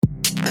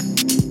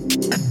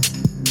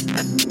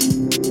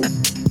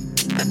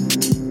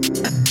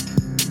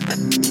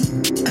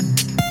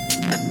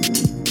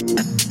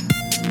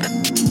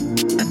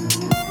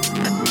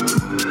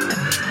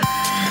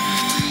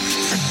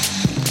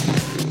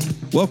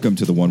Welcome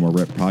to the One More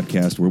Rep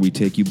podcast, where we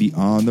take you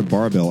beyond the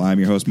barbell. I'm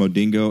your host,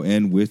 Modingo,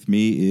 and with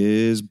me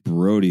is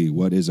Brody.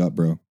 What is up,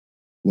 bro?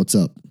 What's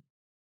up?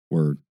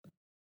 Word.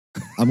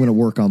 I'm going to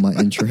work on my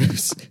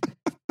intros.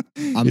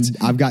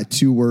 I've got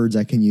 2 words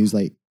I can use,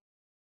 like,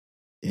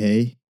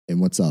 hey,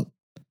 and what's up?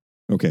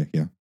 Okay,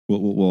 yeah.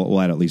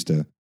 We'll add at least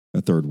a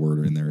third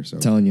word in there. So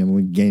I'm telling you, I'm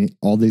going to gain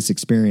all this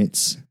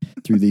experience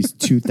through these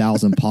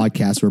 2,000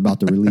 podcasts we're about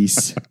to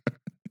release.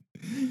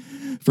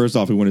 First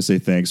off, we want to say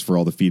thanks for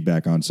all the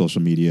feedback on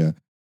social media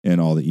and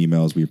all the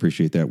emails. We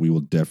appreciate that. We will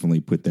definitely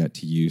put that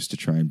to use to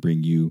try and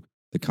bring you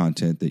the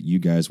content that you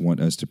guys want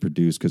us to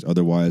produce, because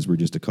otherwise we're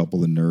just a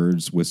couple of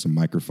nerds with some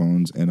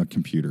microphones and a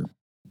computer.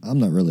 I'm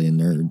not really a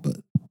nerd, but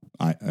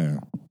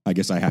I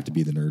guess I have to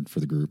be the nerd for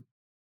the group.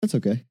 that's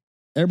okay.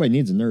 Everybody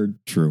needs a nerd.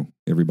 True.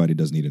 Everybody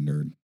does need a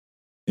nerd.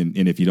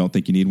 And if you don't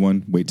think you need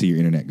one, wait till your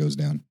internet goes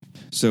down.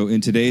 So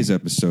in today's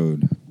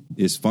episode,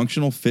 is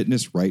functional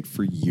fitness right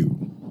for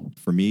you?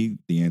 For me,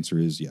 the answer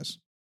is yes.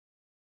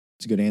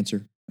 It's a good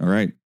answer. All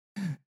right.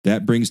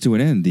 That brings to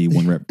an end the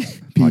One Rep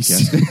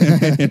podcast.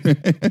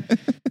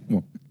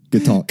 Well,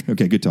 good talk.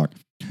 Okay, good talk.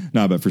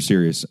 No, but for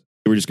serious,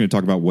 we're just going to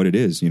talk about what it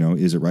is. You know,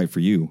 is it right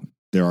for you?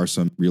 There are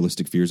some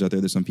realistic fears out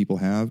there that some people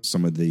have,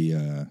 some of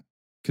the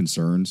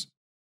concerns,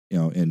 you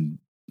know, and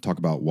talk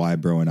about why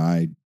Bro and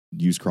I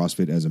use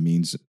CrossFit as a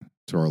means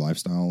to our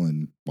lifestyle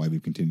and why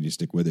we've continued to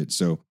stick with it.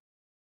 So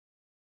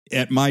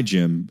at my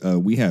gym,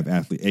 we have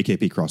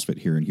AKP CrossFit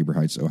here in Huber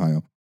Heights,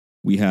 Ohio.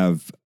 We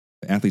have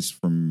athletes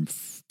from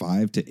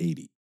 5 to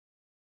 80.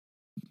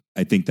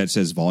 I think that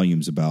says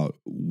volumes about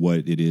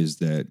what it is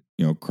that,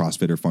 you know,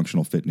 CrossFit or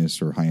functional fitness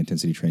or high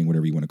intensity training,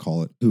 whatever you want to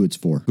call it. Who it's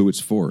for.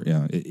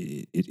 Yeah.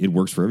 It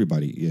works for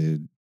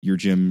everybody. Your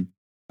gym,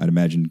 I'd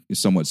imagine, is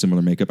somewhat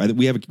similar makeup.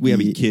 We have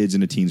a kids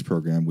and a teens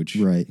program, which.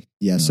 Right.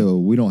 Yeah. So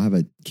we don't have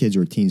a kids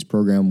or teens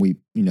program. We,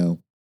 you know,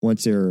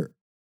 once they're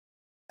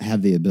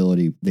have the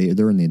ability,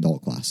 they're in the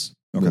adult class,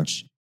 okay.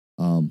 Which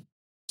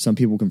some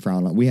people can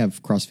frown on. We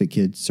have CrossFit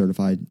Kids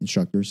certified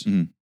instructors,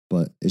 mm-hmm.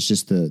 but it's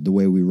just the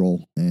way we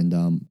roll. And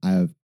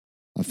I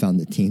found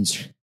that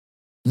teens,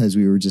 as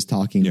we were just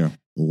talking,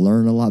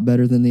 learn a lot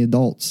better than the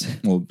adults.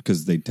 Well,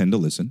 because they tend to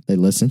listen. They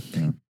listen.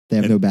 Yeah. They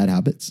have no bad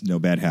habits. No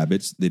bad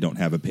habits. They don't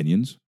have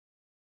opinions.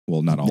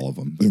 Well, not all of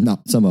them. But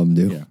not some of them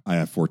do. Yeah, I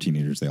have 4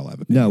 teenagers. They all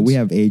have opinions. No, we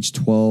have age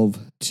 12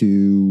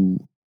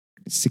 to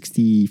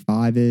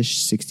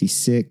 65-ish,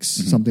 66,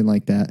 mm-hmm. something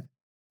like that.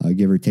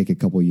 Give or take a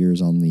couple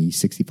years on the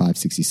 65,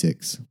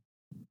 66.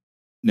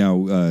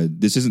 Now,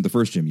 this isn't the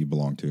first gym you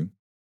belong to.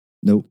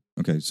 Nope.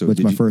 Okay, so it's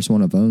my first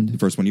one I've owned. The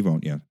first one you've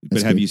owned, yeah.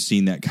 That's but have good. you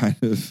seen that kind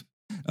of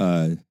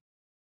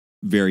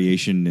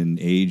variation in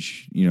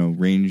age, you know,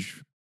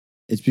 range?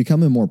 It's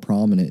becoming more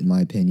prominent, in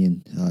my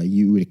opinion.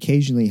 You would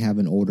occasionally have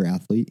an older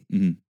athlete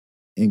mm-hmm.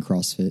 in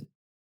CrossFit.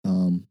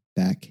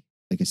 Back,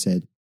 like I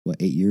said, 8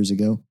 years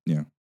ago?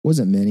 Yeah.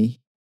 Wasn't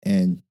many.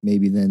 And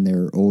maybe then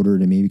they're older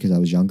than me because I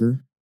was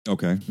younger.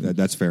 Okay,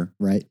 that's fair.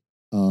 Right.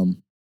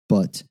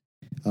 But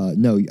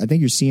no, I think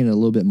you're seeing it a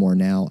little bit more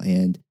now.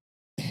 And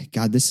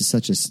God, this is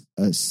such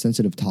a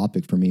sensitive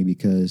topic for me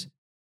because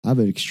I have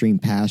an extreme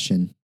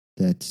passion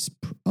that's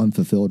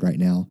unfulfilled right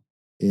now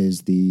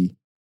is the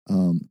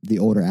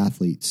older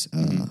athletes.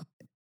 Mm-hmm.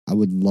 I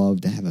would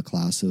love to have a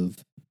class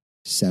of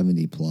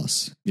 70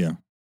 plus. Yeah.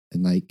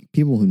 And like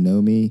people who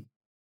know me,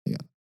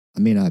 I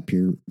may not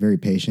appear very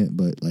patient,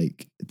 but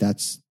like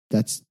that's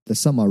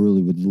something I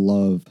really would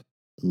love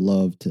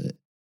to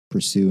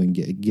pursue and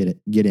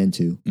get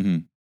into.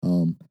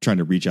 Mm-hmm. Trying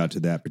to reach out to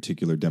that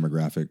particular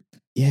demographic.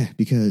 Yeah,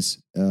 because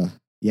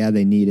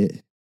they need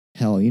it.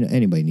 Hell, you know,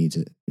 anybody needs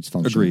it. It's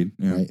functional. Agreed.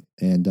 Yeah. Right.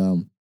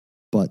 And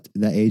but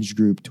that age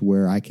group to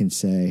where I can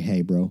say,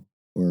 "Hey, bro,"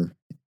 or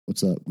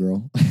 "What's up,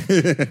 girl?"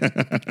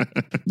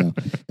 No,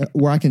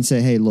 where I can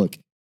say, "Hey, look,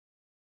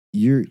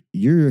 you're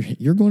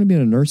going to be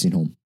in a nursing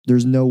home.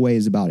 There's no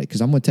ways about it.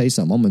 Because I'm going to tell you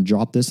something. I'm going to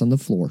drop this on the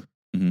floor.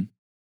 Mm-hmm.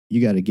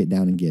 You got to get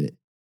down and get it,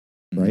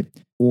 mm-hmm. right?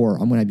 Or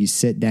I'm going to have you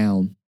sit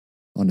down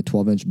on a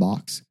 12-inch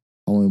box.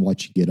 I want to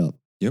watch you get up.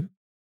 Yep.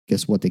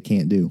 Guess what? They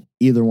can't do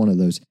either one of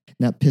those. And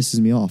that pisses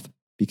me off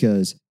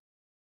because,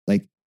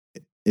 like,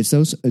 it's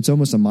almost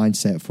a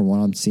mindset from what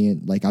I'm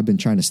seeing. Like, I've been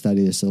trying to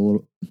study this a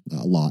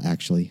lot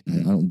actually.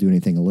 Mm-hmm. I don't do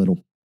anything a little.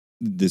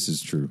 This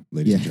is true,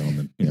 ladies and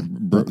gentlemen. Yeah.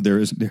 There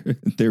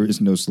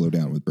is no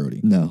slowdown with Brody.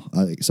 No.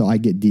 So I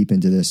get deep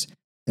into this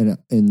and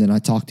then I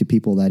talk to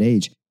people that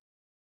age.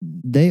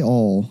 They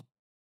all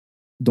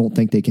don't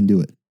think they can do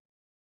it.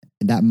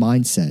 That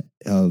mindset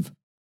of,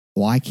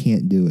 well, I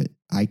can't do it.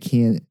 I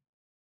can't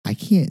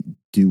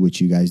do what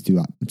you guys do.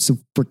 I'm so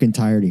freaking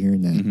tired of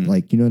hearing that. Mm-hmm.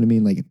 Like, you know what I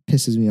mean? Like, it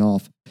pisses me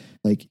off.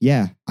 Like,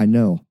 yeah, I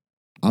know.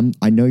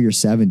 I know you're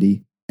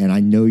 70 and I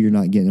know you're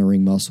not getting a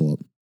ring muscle up.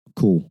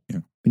 Cool.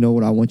 Yeah. You know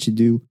what I want you to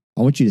do?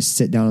 I want you to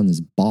sit down on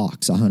this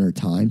box 100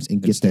 times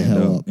and get the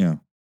hell up. Yeah.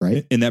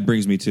 right? And that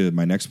brings me to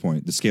my next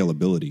point, the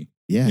scalability.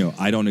 Yeah. You know,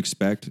 I don't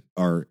expect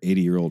our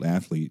 80-year-old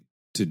athlete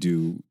to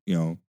do, you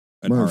know,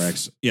 an Murph.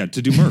 RX, to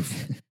do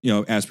Murph, you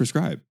know, as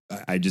prescribed.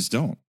 I just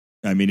don't.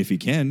 I mean, if he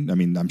can, I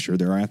mean, I'm sure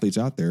there are athletes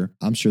out there.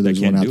 I'm sure there's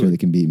one out there that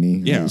can beat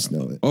me. Yeah. I just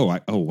know it.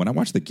 When I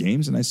watch the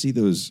games and I see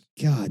those,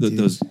 dude.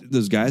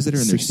 those guys that are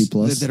in 60 their,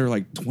 plus that are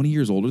like 20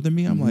 years older than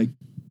me, I'm like,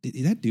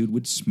 that dude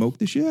would smoke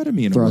the shit out of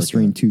me in a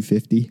thrusting workout.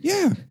 250.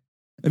 Yeah.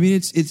 I mean,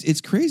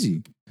 it's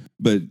crazy.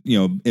 But, you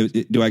know,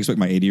 do I expect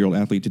my 80-year-old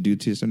athlete to do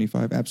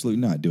 275?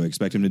 Absolutely not. Do I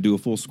expect him to do a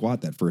full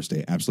squat that first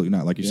day? Absolutely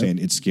not. Like you're saying,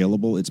 it's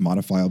scalable, it's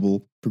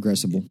modifiable.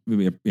 Progressible.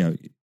 Yeah,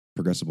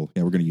 progressible.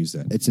 Yeah, we're going to use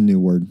that. It's a new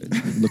word.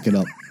 Look it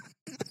up.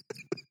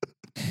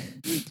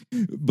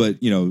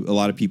 But, you know, a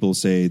lot of people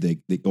say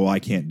I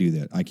can't do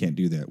that. I can't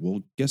do that.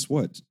 Well, guess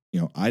what?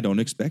 You know, I don't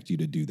expect you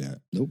to do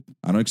that. Nope.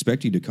 I don't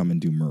expect you to come and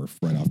do Murph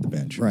right off the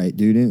bench. Right,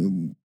 dude.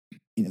 And,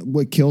 you know,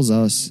 what kills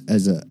us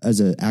as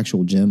a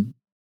actual gym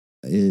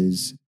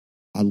is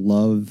I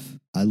love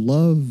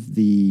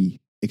the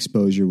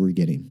exposure we're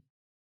getting.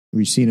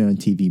 We've seen it on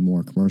TV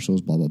more,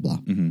 commercials, blah, blah, blah.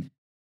 Mm-hmm.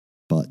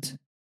 But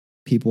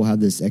people have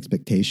this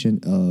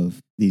expectation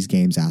of these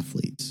games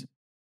athletes.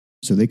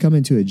 So they come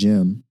into a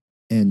gym,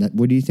 and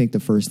what do you think the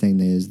first thing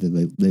is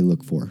that they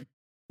look for?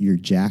 Your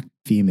jacked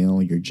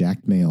female, your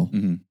jacked male,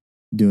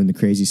 doing the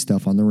crazy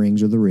stuff on the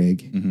rings or the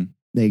rig. Mm-hmm.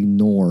 They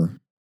ignore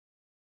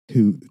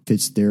who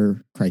fits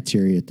their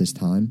criteria at this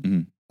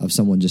time of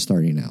someone just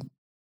starting out.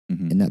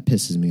 Mm-hmm. And that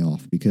pisses me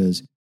off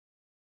because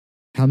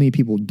how many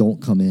people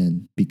don't come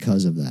in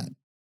because of that?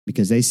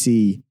 Because they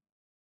see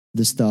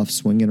the stuff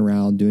swinging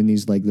around, doing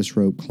these legless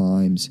rope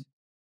climbs,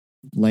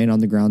 laying on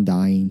the ground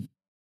dying.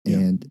 Yeah.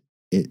 And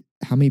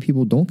how many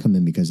people don't come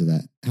in because of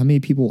that? How many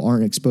people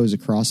aren't exposed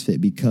to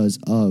CrossFit because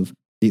of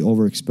the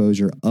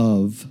overexposure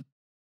of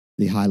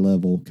the high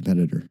level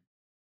competitor?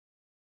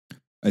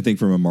 I think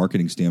from a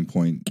marketing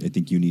standpoint, I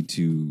think you need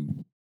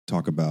to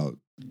talk about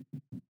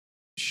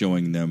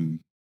showing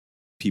them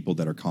people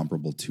that are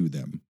comparable to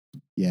them.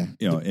 Yeah.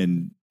 You know,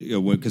 and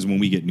because when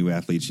we get new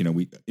athletes,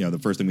 the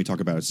first thing we talk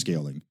about is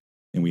scaling,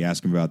 and we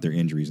ask them about their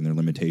injuries and their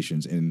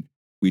limitations, and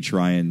we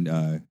try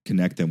and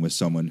connect them with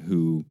someone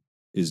who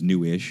is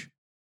newish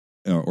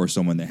or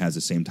someone that has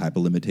the same type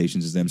of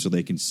limitations as them, so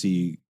they can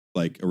see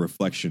like a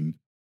reflection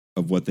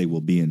of what they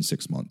will be in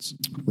 6 months.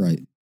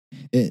 Right.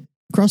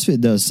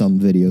 CrossFit does some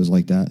videos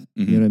like that.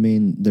 You know what I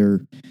mean? They're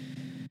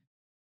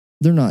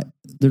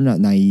not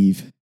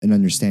naive in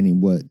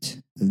understanding what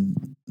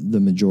the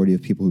majority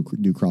of people who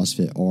do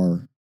CrossFit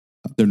are.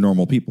 They're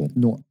normal people.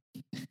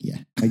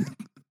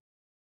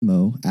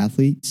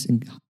 Athletes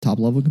and top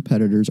level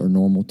competitors are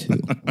normal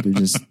too. They're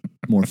just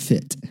more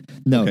fit.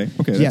 No.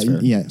 Okay, that's fair.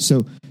 Yeah.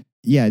 So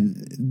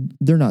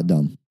they're not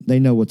dumb. They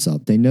know what's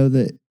up. They know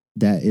that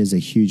is a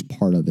huge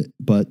part of it.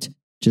 But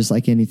just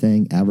like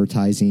anything,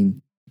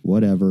 advertising,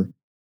 whatever,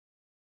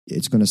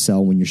 it's going to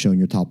sell when you're showing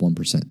your top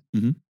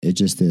 1%. It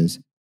just is.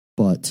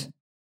 But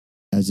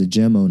as a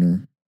gym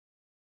owner,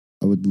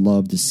 I would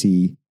love to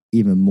see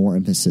even more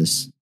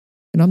emphasis.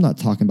 And I'm not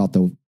talking about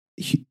the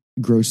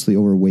grossly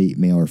overweight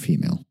male or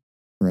female,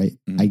 right?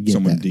 I get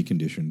someone that.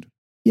 Deconditioned.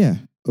 Yeah.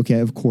 Okay.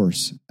 Of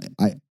course.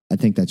 I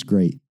think that's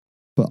great.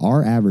 But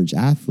our average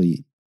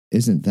athlete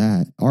isn't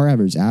that. Our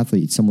average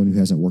athlete is someone who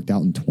hasn't worked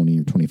out in 20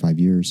 or 25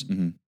 years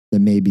that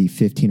may be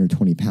 15 or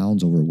 20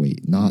 pounds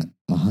overweight, not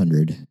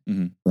 100,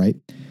 right?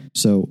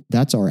 So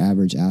that's our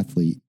average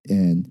athlete.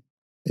 And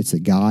it's a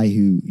guy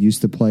who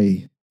used to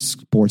play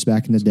sports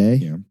back in the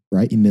day,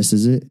 right? He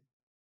misses it.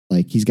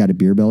 Like he's got a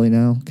beer belly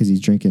now because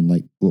he's drinking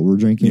like what we're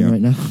drinking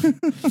right now.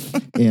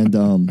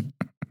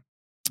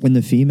 And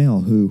the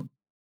female who,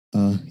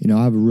 I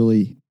have a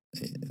really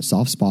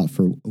soft spot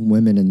for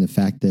women in the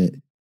fact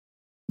that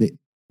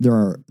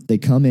they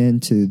come in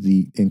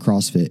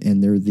CrossFit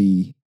and they're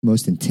the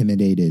most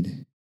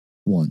intimidated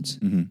ones,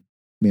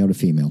 male to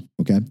female.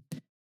 Okay.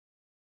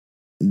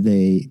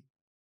 They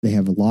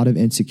have a lot of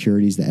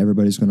insecurities that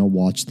everybody's going to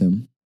watch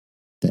them,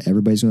 that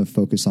everybody's going to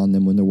focus on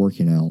them when they're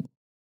working out.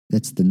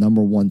 That's the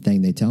number one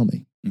thing they tell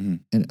me.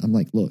 And I'm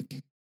like, look,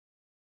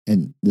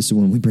 and this is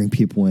when we bring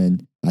people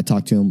in, I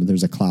talk to them,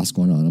 there's a class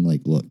going on. I'm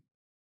like, look,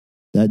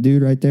 that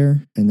dude right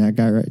there and that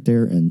guy right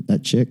there and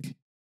that chick,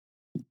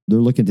 they're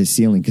looking at the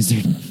ceiling because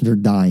they're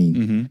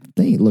dying.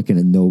 They ain't looking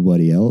at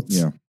nobody else.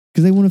 Yeah.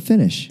 Because they want to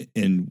finish.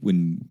 And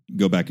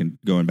going back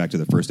to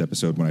the first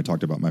episode when I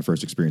talked about my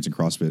first experience in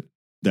CrossFit,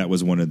 that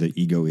was one of the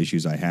ego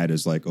issues I had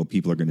is like, oh,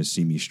 people are going to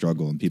see me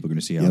struggle and people are going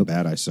to see how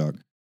bad I suck.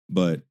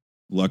 But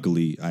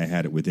luckily I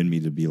had it within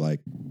me to be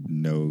like,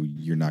 no,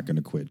 you're not going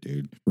to quit,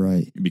 dude.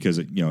 Right. Because,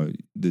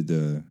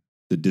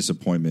 the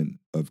disappointment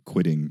of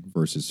quitting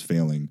versus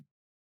failing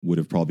would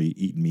have probably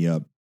eaten me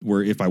up.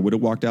 Where if I would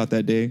have walked out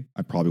that day,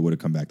 I probably would have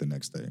come back the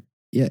next day.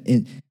 Yeah.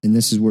 And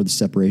this is where the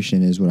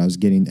separation is. What I was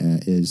getting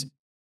at is,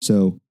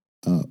 so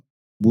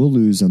we'll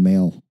lose a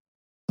male.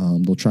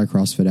 They'll try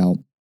CrossFit out.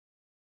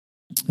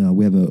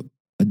 We have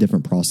a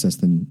different process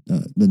than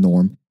the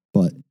norm,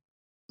 but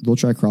they'll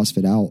try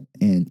CrossFit out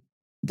and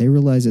they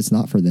realize it's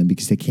not for them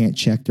because they can't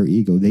check their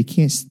ego. They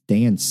can't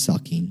stand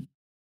sucking.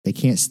 They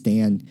can't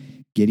stand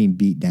getting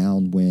beat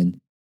down when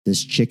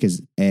this chick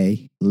is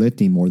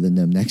lifting more than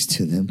them next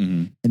to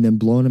them, and then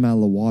blowing them out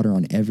of the water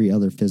on every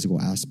other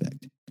physical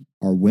aspect.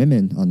 Our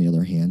women, on the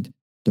other hand,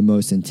 the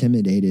most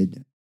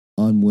intimidated,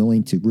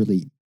 unwilling to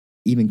really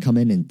even come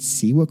in and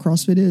see what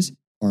CrossFit is,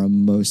 are our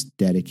most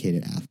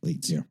dedicated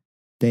athletes. Yeah.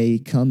 They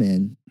come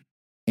in,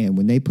 and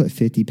when they put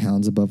 50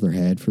 pounds above their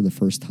head for the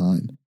first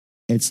time,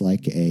 it's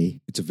like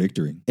it's a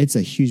victory. It's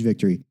a huge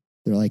victory.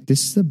 They're like,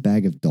 this is a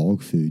bag of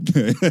dog food.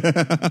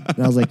 And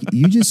I was like,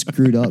 you just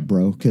screwed up,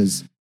 bro,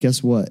 because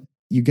guess what?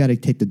 You got to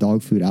take the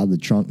dog food out of the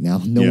trunk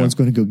now. No one's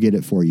going to go get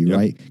it for you,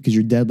 right? Because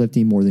you're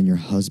deadlifting more than your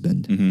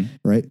husband,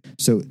 right?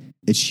 So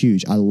it's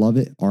huge. I love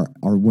it.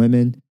 Our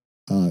women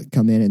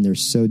come in and they're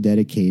so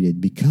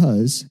dedicated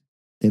because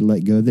they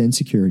let go of the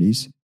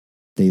insecurities.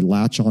 They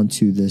latch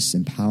onto this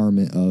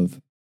empowerment of,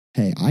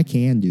 hey, I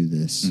can do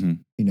this. You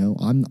know,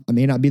 I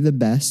may not be the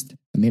best.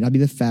 I may not be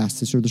the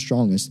fastest or the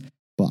strongest,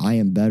 but I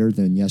am better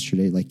than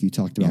yesterday, like you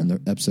talked about in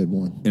the episode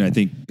 1. And I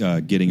think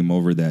getting them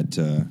over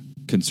that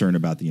concern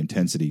about the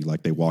intensity,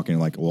 like they walk in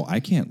like, well, I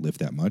can't lift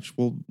that much.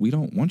 Well, we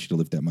don't want you to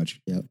lift that much.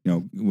 Yep. You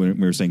know, when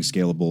we were saying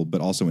scalable,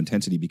 but also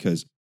intensity,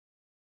 because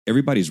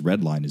everybody's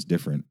red line is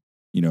different.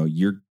 You know,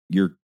 your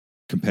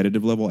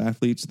competitive level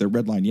athletes, their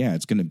red line,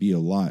 it's going to be a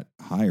lot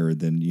higher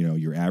than, you know,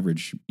 your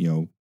average, you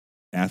know,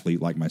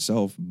 athlete like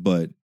myself.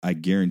 But I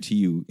guarantee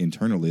you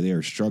internally, they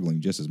are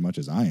struggling just as much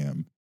as I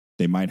am.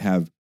 They might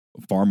have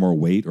far more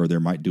weight, or they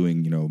might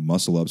doing, you know,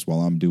 muscle ups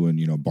while I'm doing,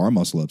 you know, bar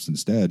muscle ups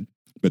instead,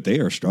 but they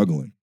are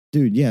struggling.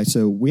 Dude, yeah.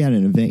 So we had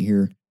an event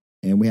here,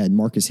 and we had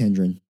Marcus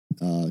Hendren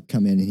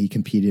come in, and he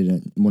competed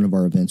at one of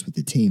our events with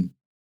the team.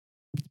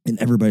 And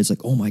everybody's like,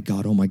 oh my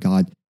God,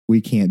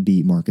 we can't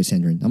beat Marcus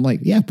Hendren. I'm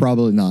like, yeah,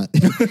 probably not.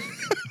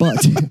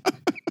 But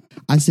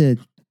I said,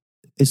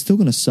 it's still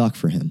going to suck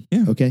for him.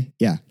 Yeah. Okay.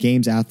 Yeah.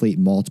 Games athlete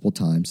multiple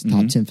times,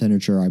 top 10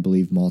 finisher, I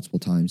believe, multiple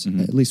times,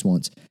 at least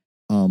once.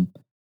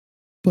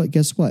 But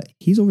guess what?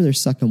 He's over there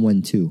sucking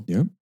one too.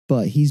 Yep.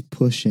 But he's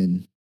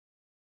pushing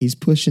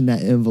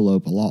that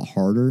envelope a lot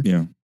harder.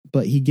 Yeah.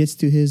 But he gets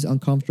to his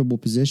uncomfortable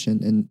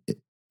position, and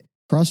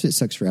CrossFit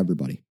sucks for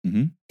everybody.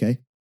 Okay.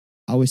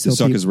 I always tell the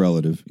suck people, is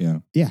relative. Yeah.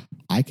 Yeah.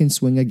 I can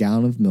swing a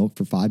gallon of milk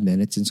for 5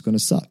 minutes and it's going to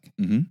suck.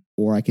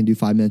 Or I can do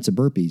 5 minutes of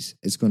burpees.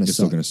 It's going to suck.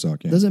 Still going to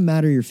suck. Yeah. Doesn't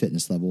matter your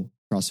fitness level.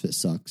 CrossFit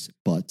sucks.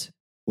 But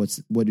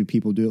what do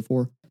people do it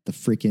for? The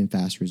freaking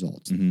fast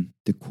results.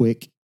 The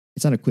quick.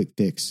 It's not a quick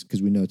fix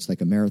because we know it's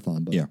like a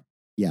marathon. But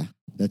yeah,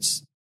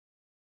 that's.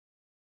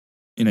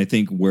 And I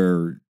think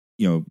where,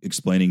 you know,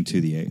 explaining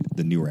to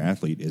the newer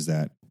athlete is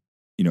that,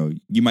 you know,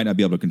 you might not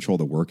be able to control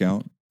the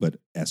workout, but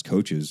as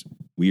coaches,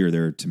 we are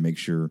there to make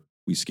sure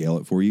we scale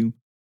it for you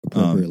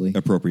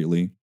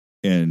appropriately.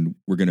 And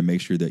we're going to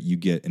make sure that you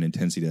get an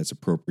intensity that's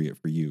appropriate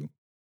for you.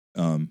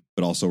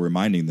 But also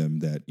reminding them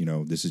that, you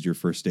know, this is your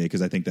first day.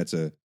 Cause I think that's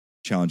a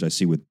challenge I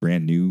see with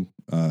brand new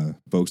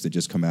folks that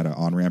just come out of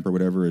on-ramp or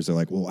whatever, is they're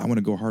like, well, I want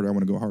to go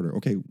harder.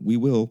 Okay, we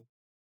will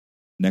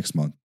next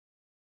month.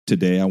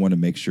 Today, I want to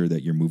make sure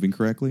that you're moving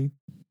correctly.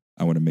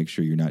 I want to make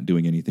sure you're not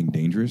doing anything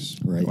dangerous.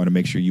 Right. I want to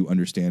make sure you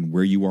understand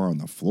where you are on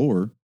the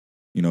floor,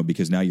 you know,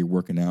 because now you're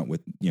working out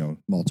with, you know,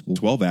 multiple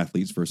 12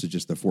 athletes versus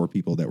just the 4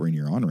 people that were in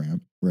your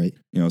on-ramp. Right.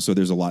 You know, so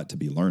there's a lot to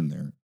be learned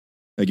there.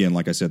 Again,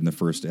 like I said in the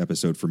first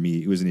episode, for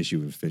me, it was an issue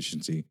of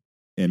efficiency.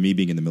 And me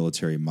being in the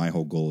military, my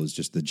whole goal is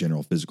just the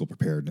general physical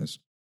preparedness.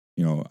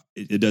 You know,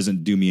 it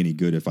doesn't do me any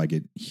good if I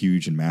get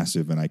huge and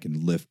massive and I can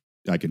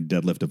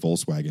deadlift a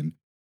Volkswagen,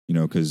 you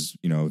know, because,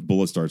 you know, if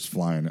bullet starts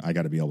flying, I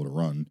got to be able to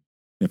run.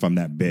 If I'm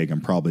that big,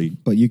 I'm probably.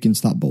 But you can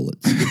stop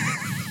bullets.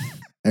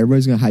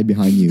 Everybody's going to hide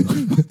behind you.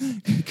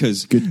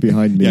 Because get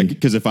behind me. Yeah,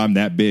 because if I'm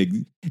that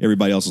big,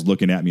 everybody else is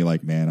looking at me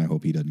like, man, I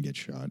hope he doesn't get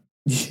shot.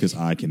 Because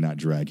I cannot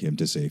drag him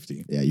to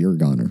safety. Yeah, you're a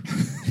goner.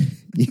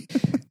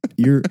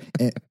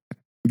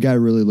 We got to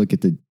really look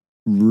at the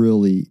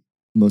really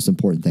most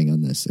important thing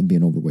on this and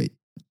being overweight.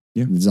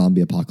 Yeah. The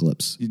zombie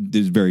apocalypse.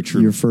 It's very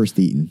true. You're first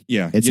eaten.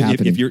 Yeah. It's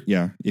happening.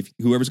 If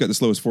whoever's got the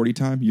slowest 40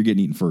 time, you're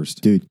getting eaten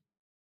first. Dude,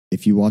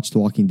 if you watch The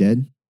Walking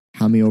Dead,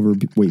 how many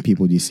overweight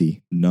people do you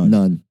see?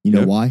 None. You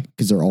know why?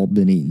 Because they're all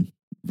been eaten.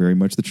 Very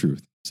much the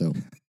truth. So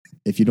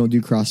if you don't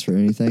do CrossFit or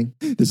anything,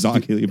 the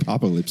zombie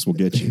apocalypse will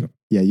get you.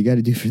 Yeah, you got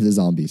to do for the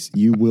zombies.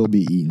 You will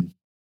be eaten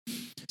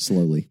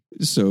slowly.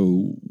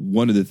 So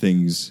one of the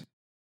things,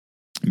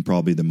 and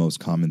probably the most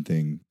common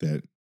thing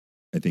that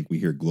I think we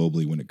hear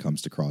globally when it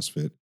comes to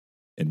CrossFit,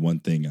 and one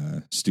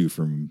thing Stu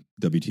from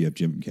WTF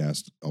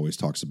Gymcast always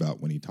talks about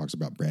when he talks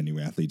about brand new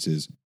athletes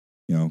is,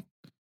 you know,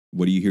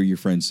 what do you hear your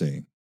friends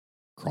say?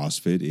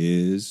 CrossFit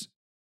is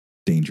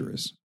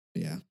dangerous.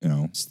 Yeah. You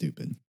know,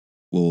 stupid.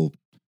 Well,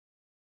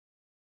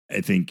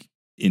 I think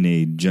in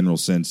a general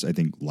sense, I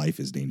think life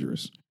is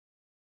dangerous.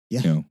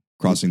 Yeah. You know,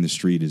 crossing the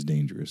street is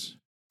dangerous.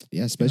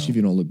 Yeah, especially if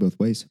you don't look both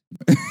ways.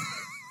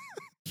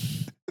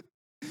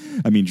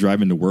 I mean,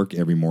 driving to work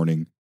every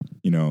morning,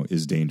 you know,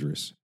 is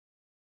dangerous.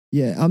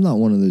 Yeah, I'm not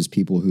one of those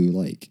people who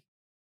like,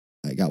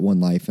 I got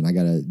one life and I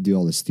got to do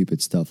all this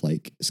stupid stuff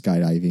like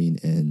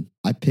skydiving, and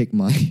I pick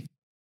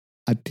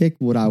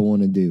what I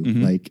want to do.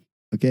 Mm-hmm. Like,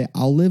 Okay.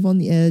 I'll live on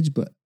the edge,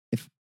 but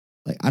if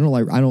like, I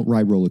don't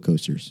ride roller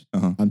coasters.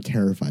 I'm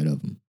terrified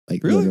of them.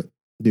 Like, really?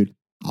 Dude,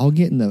 I'll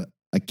get in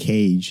a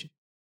cage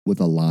with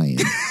a lion.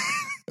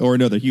 Or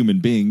another human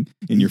being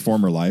in your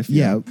former life.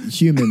 Yeah,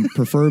 human,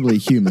 preferably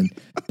human.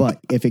 But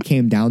if it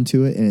came down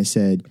to it and it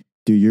said,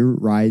 dude, you're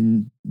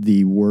riding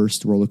the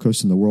worst roller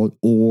coaster in the world,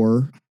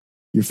 or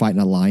you're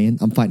fighting a lion,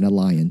 I'm fighting a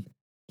lion.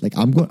 Like,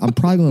 I'm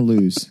probably going to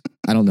lose.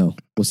 I don't know.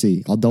 We'll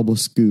see. I'll double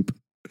scoop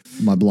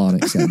my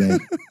Blonix that day.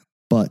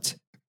 But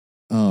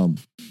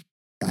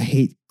I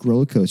hate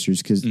roller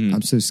coasters because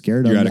I'm so scared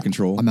of them. You're out of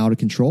control? I'm out of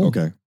control.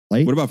 Okay.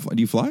 Like, what about,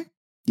 do you fly?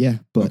 Yeah,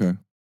 but okay.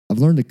 I've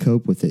learned to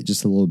cope with it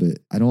just a little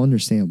bit. I don't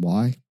understand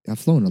why. I've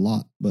flown a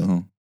lot,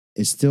 but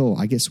it's still,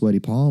 I get sweaty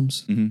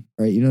palms,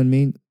 right? You know what I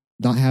mean?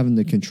 Not having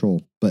the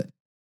control. But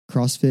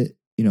CrossFit,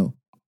 well,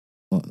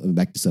 let me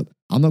back this up.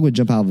 I'm not going to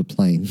jump out of a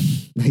plane.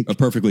 Like, a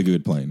perfectly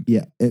good plane.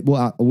 Yeah.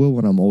 I will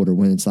when I'm older,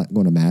 when it's not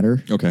going to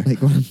matter. Okay. Like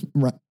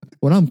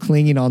when I'm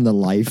clinging on to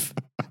life,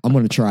 I'm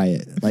going to try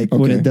it. Like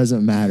when it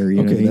doesn't matter. You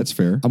know what I mean? That's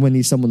fair. I'm going to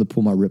need someone to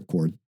pull my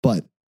ripcord.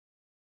 But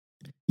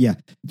yeah,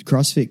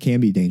 CrossFit can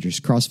be dangerous.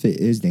 CrossFit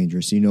is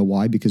dangerous. You know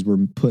why? Because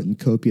we're putting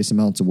copious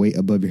amounts of weight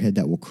above your head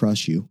that will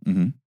crush you.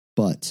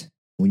 But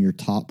when you're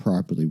taught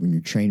properly, when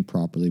you're trained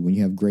properly, when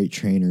you have great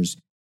trainers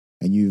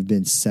and you've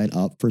been set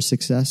up for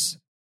success,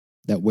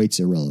 that weight's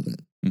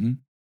irrelevant.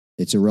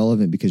 It's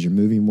irrelevant because you're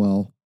moving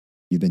well.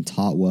 You've been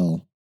taught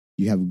well.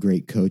 You have a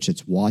great coach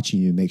that's watching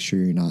you to make sure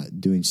you're not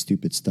doing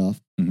stupid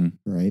stuff.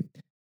 Right.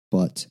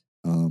 But,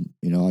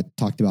 I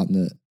talked about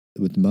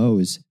with Mo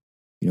is,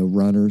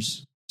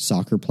 runners,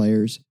 soccer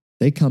players,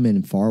 they come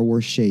in far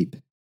worse shape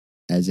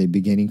as a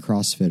beginning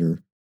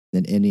CrossFitter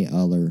than any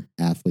other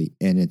athlete.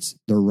 And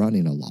they're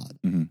running a lot.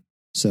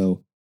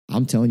 So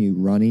I'm telling you,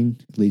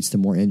 running leads to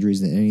more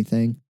injuries than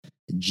anything.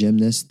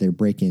 Gymnasts, they're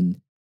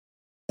breaking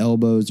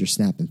elbows, they're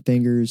snapping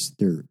fingers,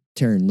 they're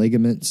tearing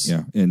ligaments.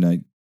 Yeah. And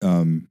I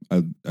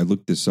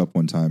looked this up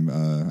one time.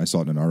 I saw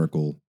it in an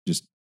article,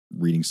 just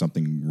reading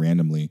something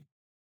randomly.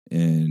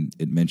 And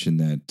it mentioned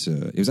that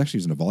it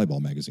was in a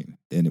volleyball magazine.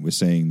 And it was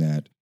saying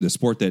that the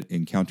sport that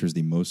encounters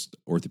the most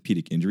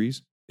orthopedic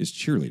injuries is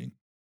cheerleading.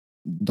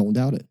 Don't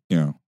doubt it.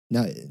 Yeah.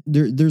 Now,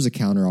 there's a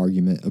counter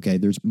argument. Okay.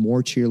 There's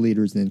more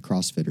cheerleaders than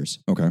CrossFitters.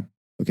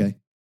 Okay.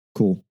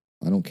 Cool.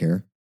 I don't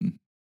care.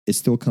 It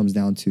still comes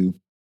down to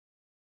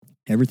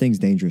everything's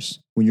dangerous.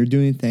 When you're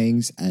doing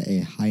things at a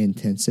high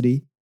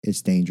intensity,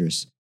 it's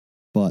dangerous.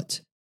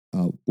 But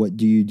what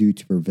do you do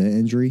to prevent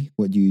injury?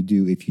 What do you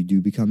do if you do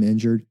become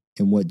injured?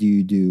 And what do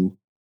you do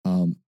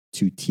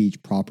to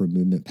teach proper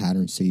movement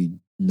patterns so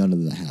none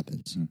of that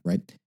happens,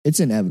 right? It's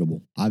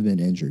inevitable. I've been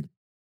injured.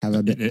 Have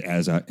I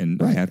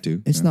been? I have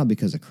to. It's not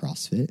because of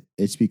CrossFit.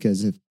 It's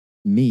because of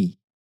me.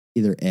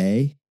 Either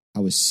A, I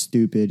was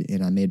stupid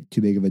and I made too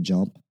big of a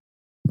jump,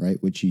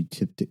 right? Which you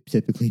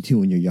typically do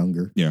when you're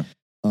younger. Yeah.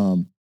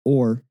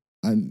 Or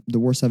the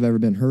worst I've ever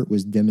been hurt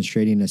was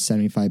demonstrating a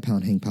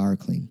 75-pound hang power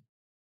clean,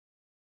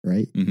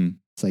 right?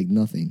 It's like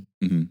nothing.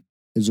 It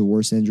was the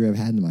worst injury I've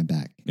had in my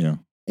back. Yeah.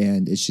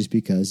 And it's just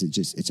because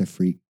it's a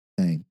freak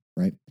thing,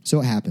 right? So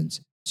it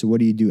happens. So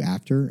what do you do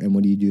after and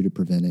what do you do to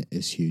prevent it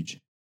is huge.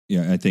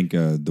 Yeah, I think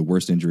the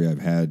worst injury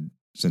I've had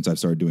since I've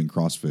started doing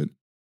CrossFit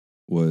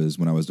was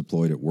when I was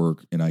deployed at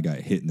work and I got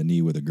hit in the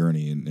knee with a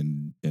gurney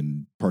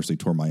and partially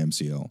tore my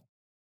MCL.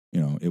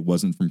 It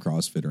wasn't from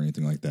CrossFit or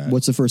anything like that.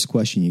 What's the first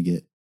question you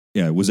get?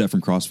 Yeah, was that from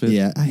CrossFit?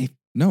 Yeah,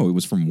 no, it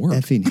was from work.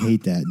 Effing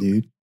hate that,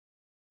 dude.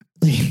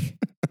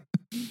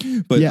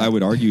 But yeah. I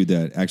would argue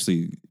that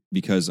actually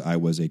because I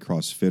was a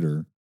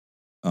CrossFitter,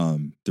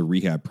 the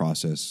rehab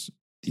process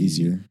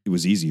it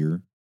was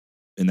easier.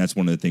 And that's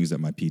one of the things that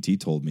my PT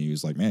told me. He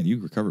was like, man,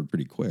 you recovered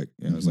pretty quick.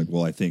 I was like,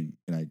 well, I think,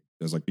 and I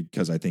was like,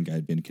 because I think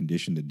I'd been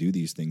conditioned to do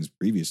these things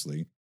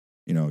previously,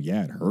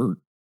 it hurt.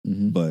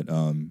 But,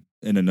 and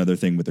another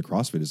thing with the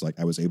CrossFit is like,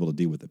 I was able to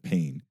deal with the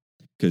pain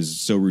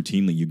because so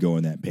routinely you go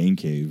in that pain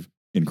cave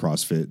in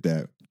CrossFit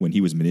that when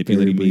he was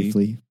manipulating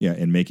me,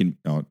 and making,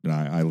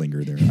 I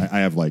linger there. I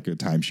have like a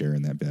timeshare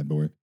in that bad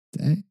boy.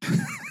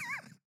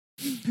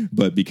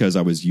 But because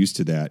I was used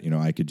to that,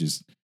 I could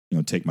just,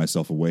 take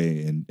myself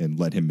away and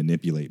let him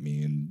manipulate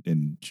me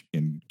and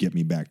get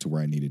me back to where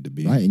I needed to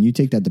be. Right. And you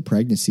take that to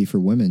pregnancy for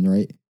women,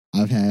 right?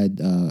 I've had,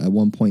 at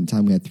one point in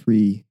time, we had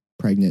 3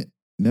 pregnant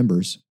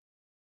members.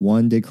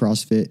 One did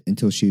CrossFit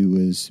until she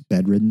was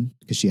bedridden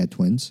because she had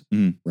twins,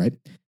 right?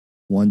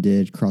 One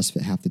did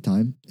CrossFit half the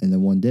time and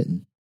then one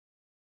didn't.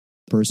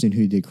 The person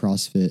who did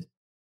CrossFit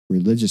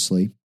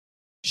religiously,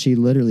 she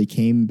literally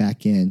came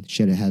back in.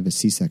 She had to have a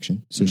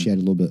C-section, so she had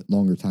a little bit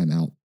longer time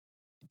out.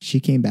 She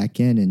came back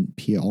in and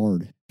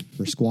PR'd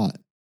her squat.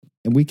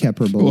 And we kept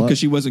her below. Well, because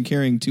she wasn't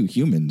carrying 2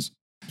 humans.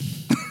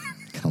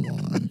 Come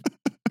on.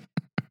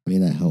 I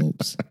mean, that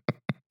helps.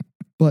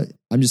 But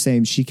I'm just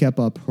saying she kept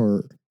up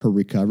her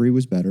recovery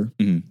was better.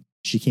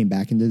 She came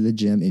back into the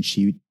gym and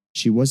she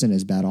wasn't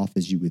as bad off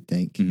as you would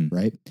think,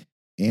 right?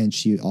 And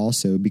she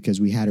also, because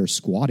we had her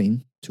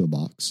squatting to a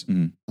box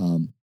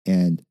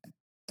and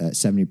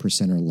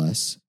 70% or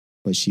less,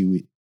 but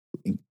she,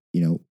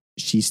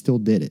 she still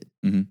did it.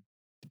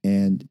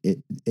 And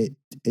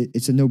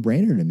it's a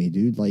no-brainer to me,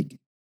 dude. Like,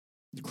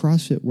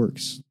 CrossFit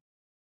works.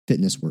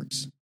 Fitness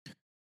works.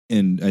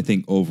 And I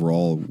think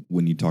overall,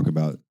 when you talk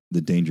about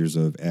the dangers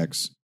of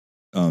X,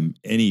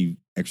 any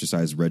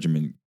exercise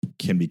regimen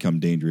can become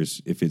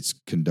dangerous if it's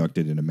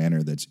conducted in a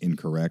manner that's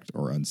incorrect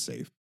or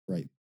unsafe.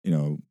 Right.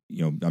 You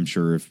know, I'm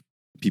sure if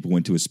people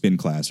went to a spin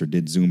class or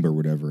did Zumba or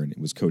whatever, and it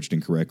was coached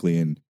incorrectly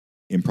and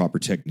improper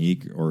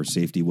technique or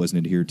safety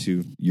wasn't adhered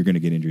to, you're going to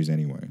get injuries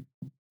anyway.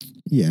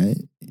 Yeah.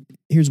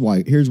 Here's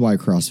why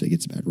CrossFit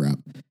gets a bad rap.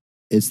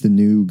 It's the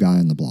new guy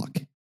on the block.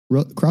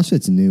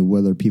 CrossFit's new,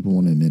 whether people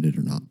want to admit it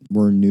or not.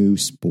 We're a new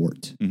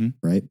sport,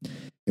 right?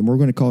 And we're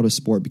going to call it a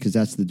sport because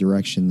that's the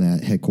direction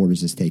that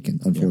headquarters has taken,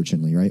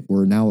 unfortunately, right?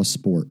 We're now a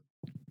sport.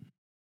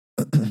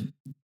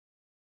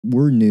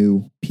 We're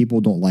new.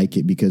 People don't like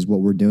it because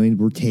what we're doing,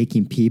 we're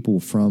taking people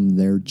from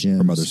their gyms.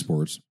 From other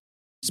sports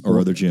or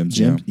other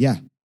gyms. Yeah.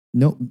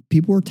 No,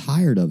 people are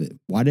tired of it.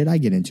 Why did I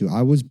get into it?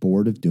 I was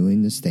bored of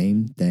doing the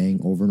same thing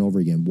over and over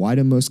again. Why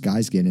do most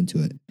guys get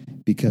into it?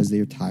 Because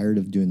they're tired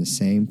of doing the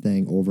same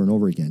thing over and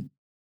over again.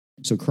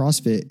 So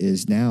CrossFit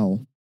is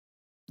now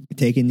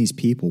taking these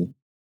people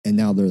and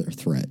now they're a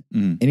threat.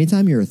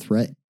 Anytime you're a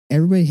threat,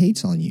 everybody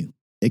hates on you.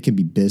 It can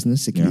be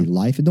business. It can be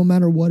life. It don't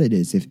matter what it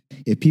is.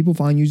 If people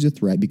find you as a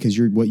threat because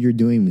what you're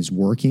doing is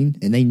working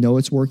and they know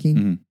it's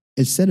working,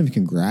 instead of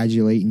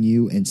congratulating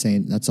you and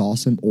saying that's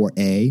awesome,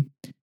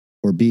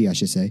 or B, I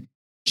should say,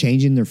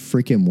 changing their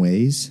freaking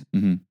ways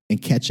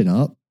and catching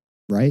up,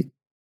 right?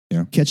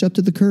 Yeah. Catch up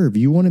to the curve.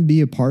 You want to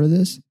be a part of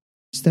this?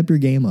 Step your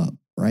game up,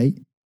 right?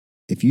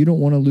 If you don't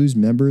want to lose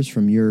members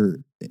from your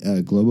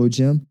Globo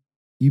gym,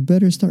 you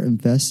better start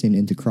investing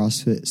into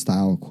CrossFit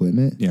style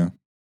equipment. Yeah.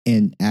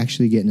 And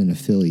actually getting an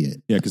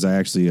affiliate. Yeah, because I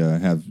actually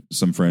have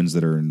some friends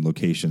that are in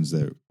locations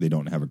that they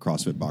don't have a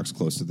CrossFit box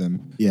close to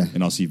them. Yeah.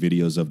 And I'll see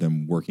videos of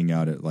them working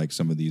out at like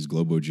some of these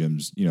Globo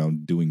gyms, you know,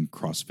 doing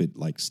CrossFit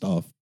like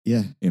stuff.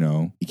 Yeah. You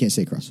know, you can't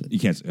say CrossFit. You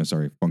can't.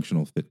 Sorry,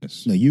 functional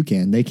fitness. No, you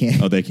can. They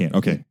can't. Oh, they can't.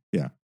 Okay.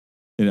 Yeah.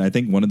 And I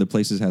think one of the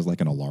places has like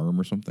an alarm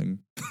or something,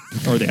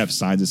 or they have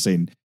signs that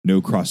say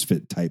no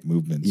CrossFit type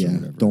movements. Yeah. Or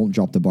whatever. Don't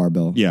drop the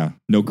barbell. Yeah.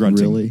 No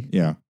grunting. Really?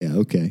 Yeah. Yeah.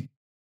 Okay.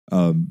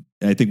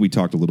 I think we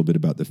talked a little bit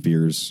about the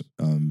fears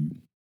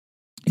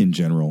in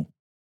general.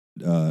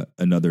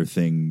 Another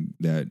thing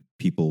that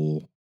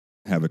people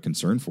have a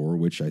concern for,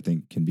 which I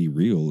think can be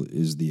real,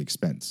 is the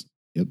expense.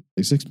 Yep.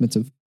 It's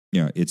expensive.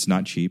 Yeah. It's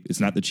not cheap.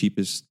 It's not the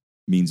cheapest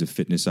means of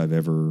fitness I've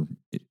ever,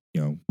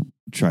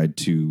 tried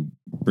to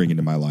bring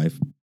into my life.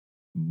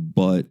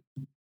 But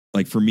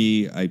like for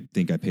me, I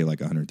think I pay like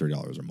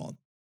 $130 a month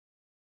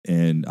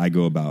and I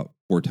go about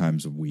 4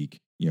 times a week,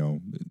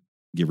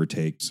 give or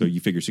take. So you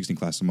figure 16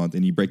 classes a month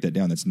and you break that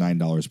down, that's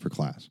 $9 per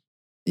class.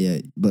 Yeah.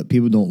 But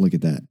people don't look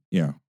at that.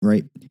 Yeah.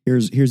 Right.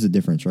 Here's the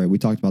difference, right? We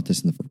talked about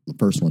this in the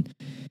first one.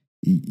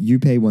 You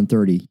pay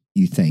 $130,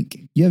 you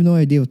think. You have no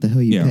idea what the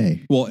hell you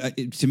pay. Well,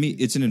 to me,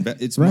 it's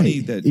it's right. money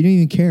that you don't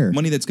even care.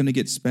 Money that's going to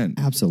get spent.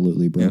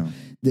 Absolutely, bro.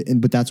 Yeah.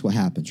 But that's what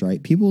happens,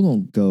 right? People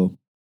don't go,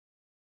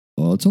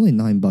 well, it's only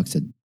 $9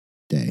 a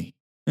day.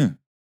 Yeah.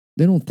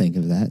 They don't think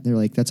of that. They're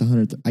like, that's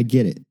 $100. I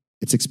get it.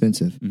 It's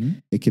expensive. Mm-hmm.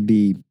 It could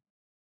be,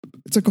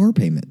 it's a car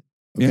payment.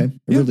 Okay.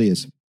 Yeah. It really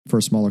is. For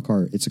a smaller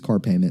car, it's a car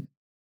payment.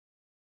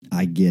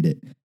 I get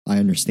it. I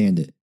understand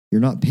it.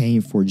 You're not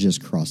paying for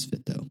just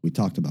CrossFit, though. We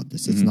talked about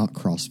this. It's not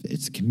CrossFit.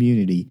 It's a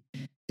community.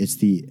 It's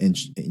the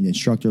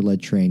instructor-led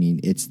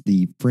training. It's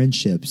the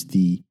friendships,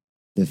 the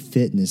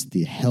fitness,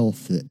 the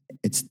health.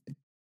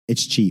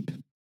 It's cheap.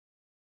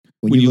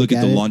 When you look at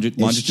the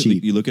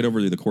longitude, you look at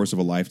over the course of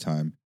a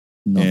lifetime.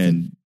 Nothing.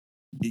 And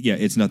yeah,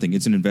 it's nothing.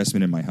 It's an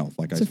investment in my health,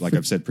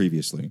 I've said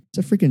previously. It's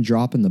a freaking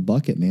drop in the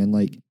bucket, man.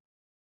 Like,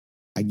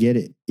 I get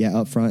it. Yeah,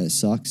 up front it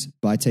sucks,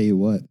 but I tell you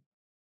what.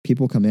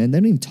 People come in, they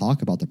don't even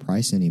talk about the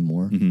price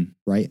anymore,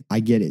 right? I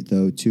get it,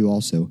 though, too,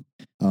 also.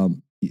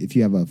 If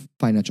you have a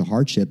financial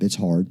hardship, it's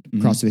hard.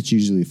 CrossFit's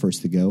usually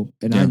first to go,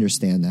 and I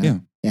understand that. Yeah.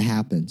 It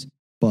happens.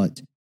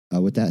 But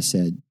with that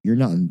said, you're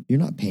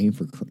not paying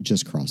for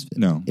just CrossFit.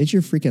 No. It's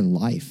your freaking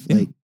life. Yeah.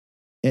 Like,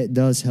 it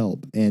does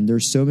help. And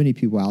there's so many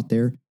people out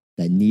there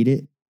that need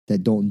it,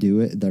 that don't do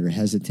it, that are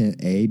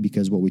hesitant,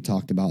 because what we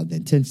talked about, the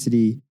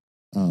intensity,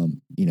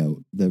 the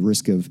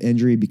risk of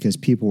injury, because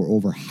people are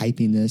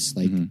overhyping this,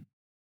 like,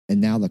 and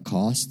now the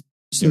cost.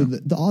 So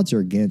the odds are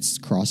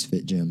against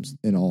CrossFit gyms,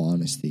 in all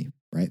honesty,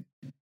 right?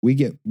 We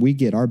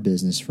get our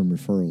business from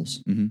referrals,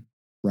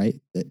 right?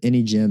 That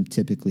any gym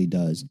typically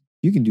does.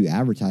 You can do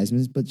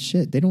advertisements, but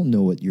shit, they don't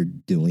know what you're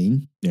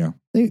doing. Yeah.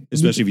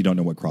 Especially if you don't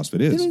know what CrossFit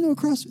is. They don't know what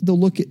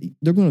CrossFit.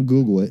 They're going to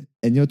Google it,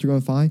 and you know what they're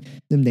going to find?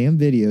 Them damn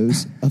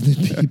videos of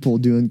the people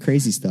doing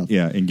crazy stuff.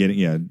 Yeah. And getting,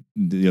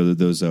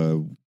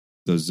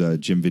 those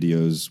gym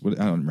videos.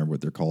 I don't remember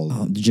what they're called.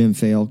 Oh, the gym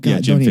fail. God, yeah,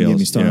 gym don't even fails. get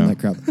me started on that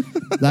crap.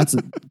 That's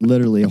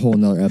literally a whole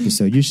nother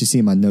episode. You should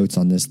see my notes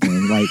on this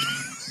thing. Like,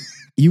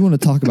 you want to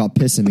talk about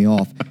pissing me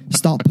off?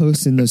 Stop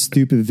posting those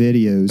stupid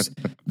videos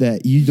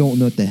that you don't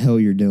know what the hell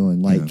you're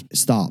doing. Like,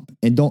 stop.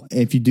 And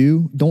if you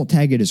do, don't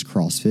tag it as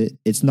CrossFit.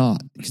 It's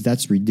not, because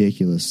that's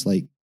ridiculous.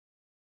 Like,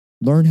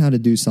 Learn how to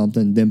do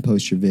something, then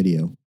post your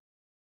video.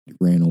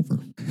 Ran over.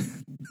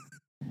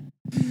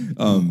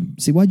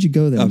 See, why'd you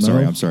go there? I'm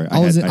Mo? sorry. I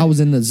was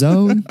in the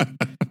zone.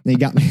 They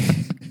got me.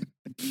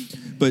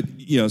 But,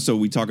 so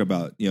we talk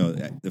about,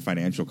 the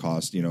financial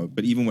cost,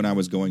 but even when I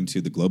was going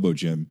to the Globo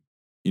gym,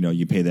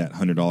 you pay that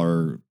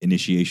 $100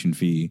 initiation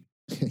fee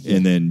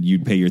and then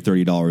you'd pay your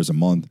 $30 a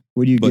month.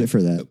 What do you get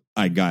for that?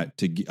 I got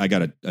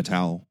a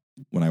towel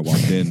when I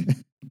walked in,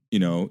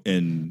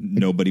 and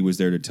nobody was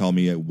there to tell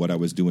me what I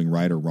was doing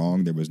right or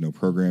wrong. There was no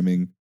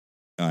programming.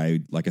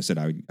 Like I said,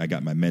 I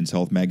got my Men's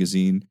Health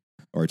magazine,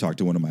 or I talked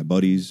to one of my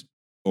buddies,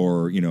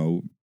 or,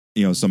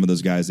 some of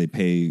those guys, they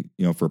pay,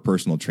 for a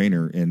personal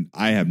trainer, and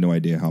I have no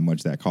idea how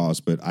much that costs,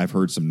 but I've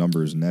heard some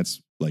numbers, and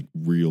that's like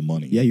real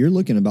money. Yeah, you're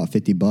looking about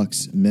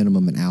 $50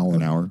 minimum an hour.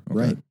 An hour? Okay.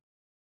 Right.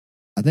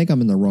 I think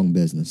I'm in the wrong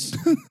business.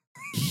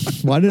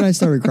 Why did I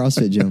start a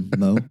CrossFit gym,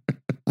 Mo?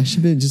 I should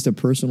have been just a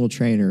personal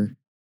trainer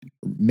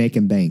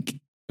making bank.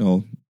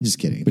 Oh, just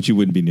kidding. But you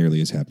wouldn't be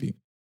nearly as happy.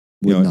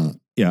 Would not.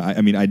 Yeah,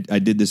 I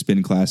did the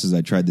spin classes.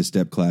 I tried the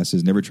step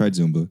classes. Never tried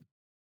Zumba.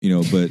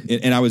 But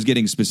and I was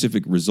getting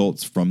specific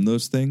results from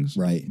those things.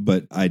 Right.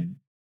 But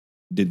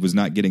was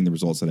not getting the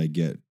results that I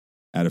get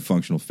out of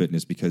functional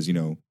fitness because,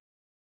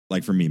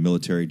 like for me,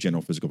 military,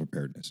 general physical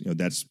preparedness,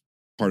 that's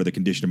part of the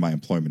condition of my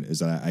employment is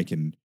that I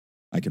can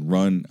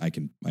run, I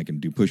can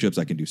do push-ups,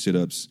 I can do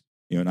sit-ups,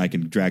 and I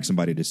can drag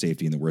somebody to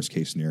safety in the worst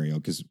case scenario.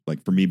 Because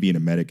like for me being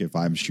a medic, if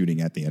I'm shooting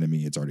at the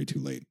enemy, it's already too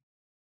late.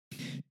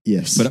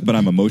 Yes. But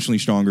I'm emotionally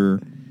stronger.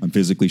 I'm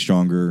physically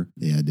stronger.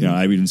 Yeah, dude.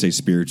 I would even say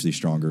spiritually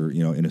stronger,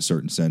 in a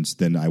certain sense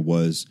than I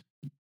was.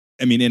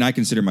 And I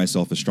consider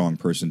myself a strong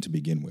person to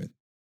begin with.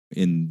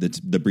 In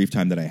the brief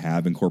time that I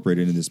have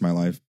incorporated into this my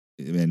life,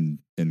 and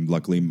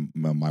luckily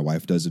my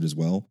wife does it as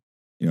well.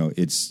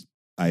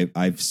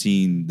 I've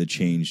seen the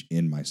change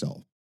in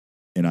myself,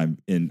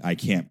 and I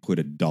can't put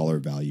a dollar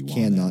value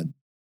on that.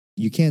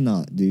 You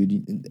cannot, dude.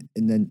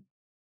 And then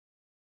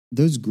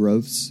those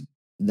growths,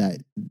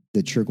 that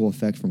the trickle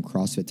effect from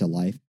CrossFit to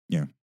life.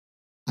 Yeah.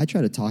 I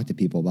try to talk to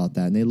people about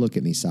that and they look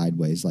at me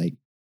sideways like,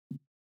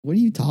 what are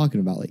you talking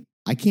about? Like,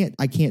 I can't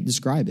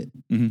describe it.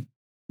 Mm-hmm.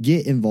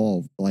 Get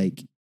involved.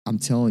 Like, I'm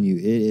telling you,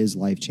 it is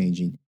life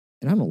changing.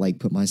 And I don't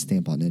put my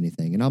stamp on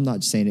anything. And I'm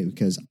not saying it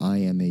because I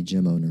am a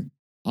gym owner.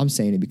 I'm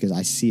saying it because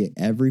I see it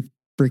every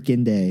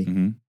freaking day.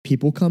 Mm-hmm.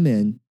 People come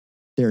in,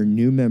 they're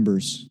new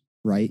members,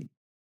 right?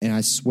 And I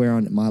swear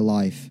on my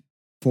life,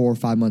 4 or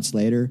 5 months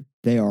later,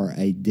 they are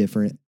a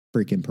different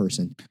freaking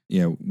person.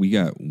 Yeah, we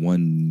got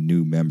one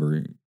new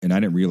member, and I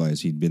didn't realize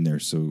he'd been there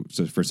so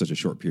for such a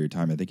short period of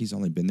time. I think he's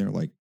only been there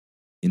like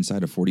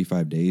inside of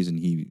 45 days,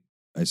 and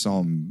I saw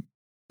him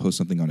post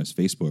something on his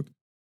Facebook,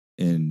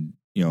 and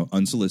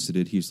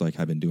unsolicited, he's like,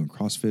 "I've been doing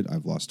CrossFit.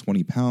 I've lost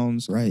 20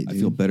 pounds. Right, I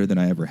feel better than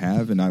I ever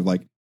have." And I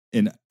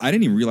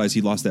didn't even realize he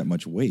lost that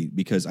much weight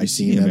because I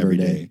see him every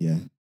day. Yeah,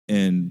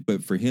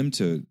 but for him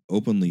to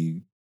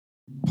openly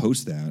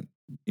post that,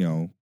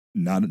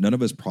 none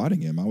of us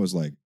prodding him. I was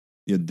like,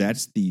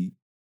 that's the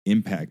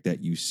impact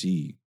that you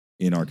see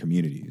in our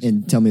communities.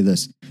 And tell me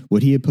this,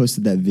 would he have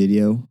posted that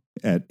video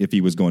if he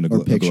was going to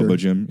a Globo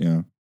gym?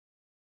 Yeah.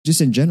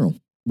 Just in general,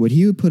 would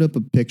he have put up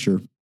a picture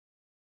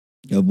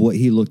of what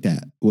he looked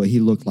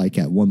like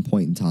at one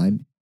point in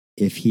time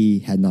if he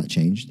had not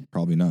changed?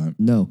 Probably not.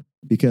 No,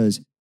 because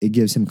it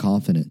gives him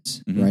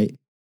confidence, Mm-hmm. right?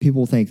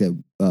 People think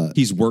that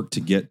he's worked to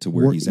get to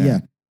where he's at. Yeah.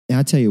 And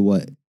I tell you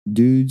what,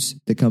 dudes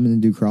that come in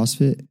and do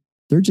CrossFit,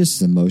 they're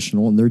just as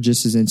emotional and they're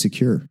just as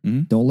insecure.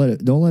 Mm-hmm. Don't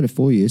let it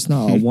fool you. It's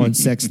not a one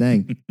sex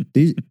thing.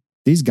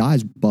 These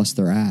guys bust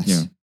their ass,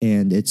 yeah.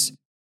 And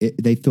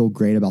they feel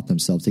great about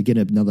themselves. They get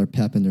another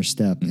pep in their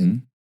step,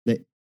 Mm-hmm.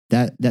 and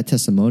that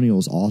testimonial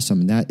is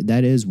awesome. And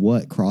that is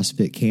what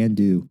CrossFit can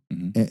do.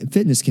 Mm-hmm. And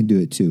fitness can do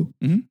it too.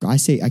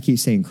 Mm-hmm. I keep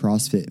saying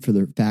CrossFit for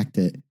the fact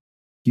that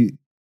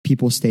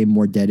people stay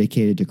more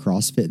dedicated to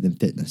CrossFit than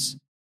fitness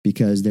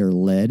because they're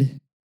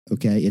led.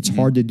 Okay, it's Mm-hmm.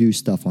 hard to do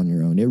stuff on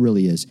your own. It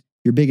really is.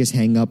 Your biggest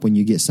hang up when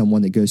you get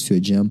someone that goes to a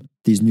gym,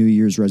 these New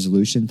Year's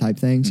resolution type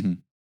things, Mm-hmm.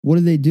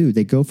 what do?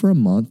 They go for a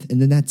month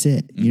and then that's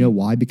it. Mm-hmm. You know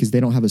why? Because they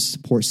don't have a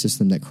support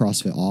system that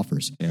CrossFit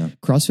offers. Yeah.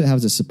 CrossFit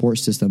has a support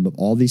system of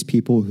all these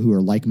people who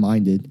are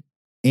like-minded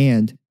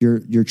and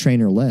you're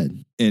trainer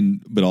led.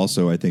 But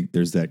also I think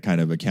there's that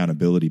kind of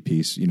accountability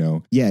piece,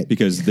 Yeah.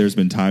 because there's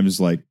been times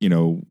like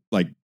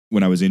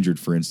when I was injured,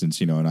 for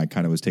instance, and I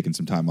kind of was taking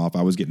some time off,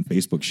 I was getting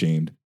Facebook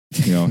shamed,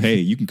 hey,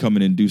 you can come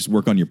in and do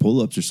work on your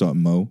pull-ups or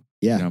something, Mo.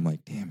 Yeah. And I'm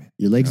like, damn it.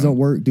 Your legs don't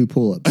work, do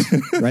pull-ups,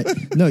 right?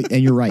 No,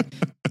 and you're right.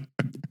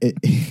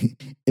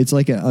 It's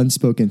like an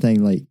unspoken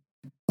thing like,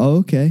 oh,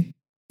 okay,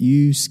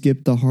 you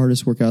skipped the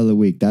hardest workout of the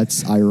week.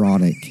 That's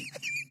ironic.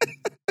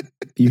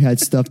 You had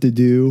stuff to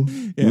do?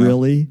 Yeah.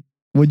 Really?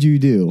 What'd you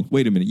do?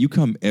 Wait a minute. You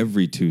come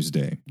every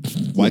Tuesday.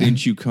 Why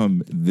didn't you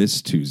come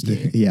this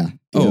Tuesday? Yeah.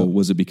 Oh,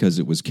 was it because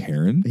it was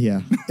Karen?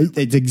 Yeah.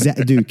 It's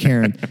exact, dude,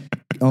 Karen.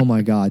 Oh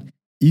my God.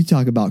 You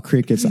talk about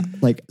crickets.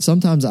 Like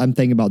sometimes I'm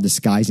thinking about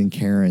disguising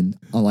Karen.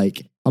 I'm going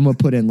to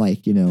put in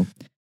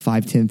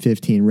 5, 10,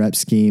 15 rep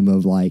scheme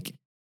of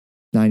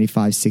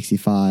 95,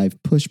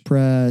 65, push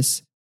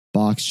press,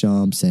 box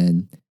jumps,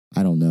 and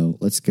I don't know,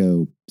 let's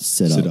go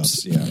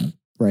sit-ups. Yeah.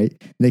 Right?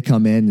 They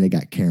come in and they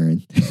got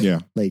Karen. Yeah.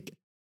 Like,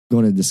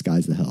 going to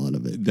disguise the hell out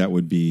of it. That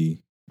would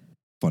be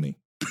funny.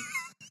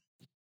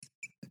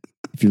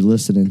 If you're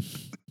listening,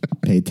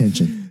 pay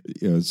attention.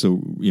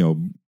 So,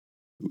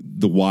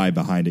 the why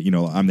behind it,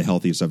 I'm the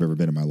healthiest I've ever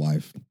been in my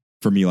life.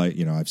 For me, like,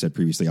 I've said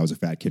previously, I was a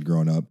fat kid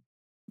growing up,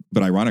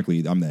 but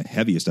ironically, I'm the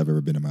heaviest I've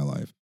ever been in my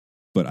life.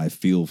 But I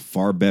feel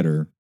far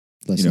better.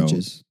 Less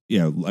inches.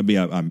 Yeah. I mean,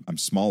 I'm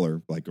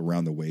smaller, like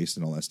around the waist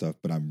and all that stuff,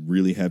 but I'm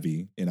really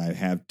heavy. And I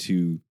have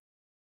to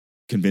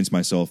convince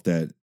myself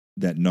that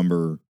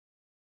number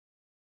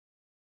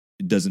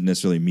doesn't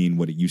necessarily mean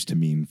what it used to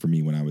mean for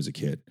me when I was a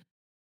kid.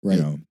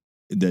 Right.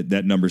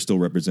 That number still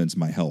represents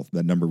my health.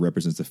 That number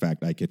represents the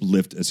fact I could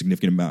lift a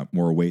significant amount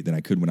more weight than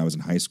I could when I was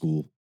in high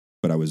school,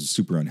 but I was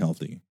super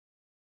unhealthy.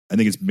 I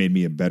think it's made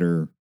me a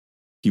better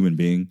human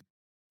being.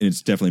 And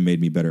it's definitely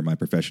made me better at my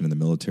profession in the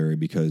military,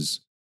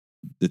 because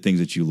the things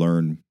that you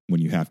learn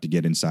when you have to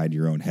get inside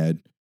your own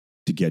head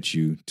to get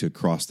you to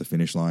cross the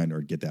finish line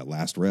or get that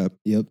last rep.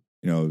 Yep.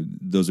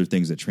 Those are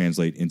things that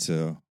translate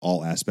into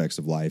all aspects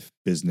of life,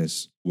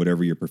 business,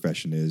 whatever your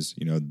profession is.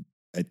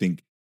 I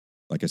think,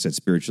 like I said,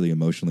 spiritually,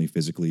 emotionally,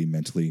 physically,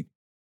 mentally,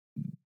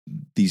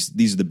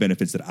 these are the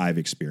benefits that I've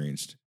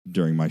experienced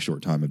during my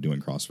short time of doing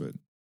CrossFit.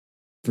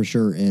 For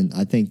sure. And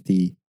I think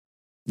the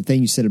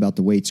thing you said about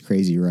the weight's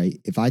crazy, right?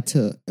 If I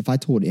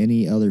told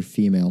any other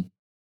female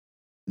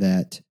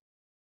that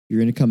you're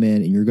going to come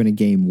in and you're going to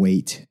gain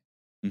weight,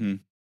 mm-hmm.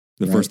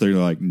 The first thing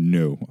they're like,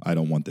 no, I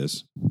don't want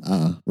this.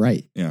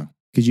 Right. Yeah.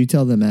 Because you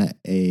tell them at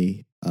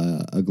a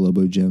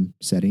Globo gym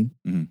setting,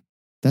 mm-hmm.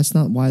 that's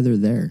not why they're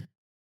there.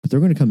 But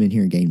they're going to come in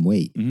here and gain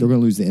weight. Mm-hmm. They're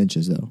going to lose the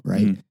inches, though,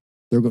 right?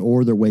 Mm-hmm.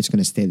 Or their weight's going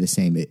to stay the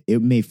same.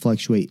 It may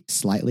fluctuate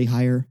slightly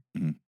higher.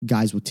 Mm-hmm.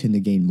 Guys will tend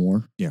to gain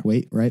more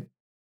weight, right?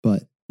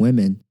 But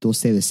women, they'll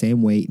stay the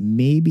same weight,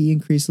 maybe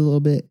increase a little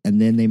bit, and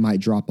then they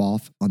might drop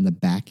off on the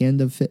back end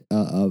of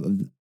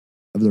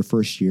their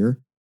first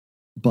year.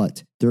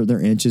 But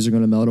their inches are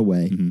going to melt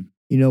away. Mm-hmm.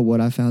 You know what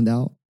I found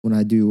out when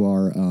I do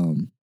our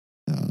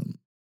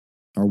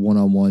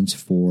one-on-ones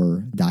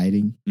for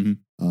dieting,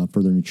 mm-hmm.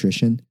 For their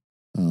nutrition?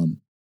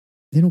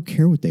 They don't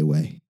care what they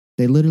weigh.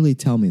 They literally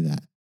tell me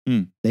that.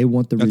 They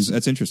want the result.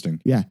 That's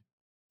interesting. Yeah.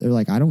 They're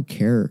like, I don't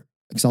care.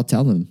 Because I'll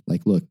tell them,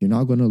 like, look, you're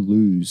not going to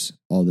lose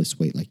all this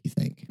weight like you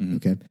think. Mm-hmm.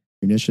 Okay.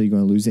 You're initially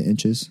going to lose the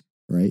inches,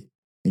 right?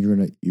 And you're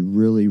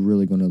really,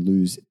 really going to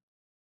lose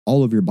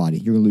all of your body.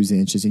 You're going to lose the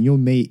inches, and you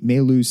may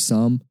lose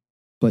some,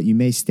 but you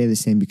may stay the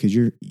same because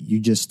you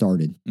just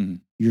started. Mm-hmm.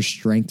 Your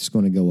strength is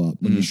going to go up.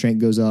 When your strength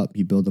goes up,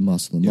 you build the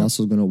muscle. The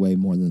muscle is going to weigh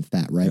more than the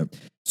fat, right? Yep.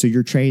 So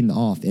you're trading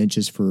off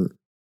inches for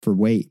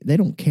weight. They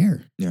don't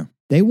care. Yeah.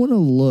 They want to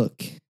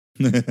look,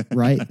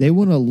 right? They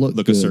want to look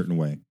good, a certain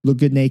way. Look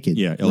good naked.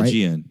 Yeah,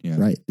 LGN. Right? Yeah.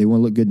 Right. They want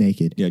to look good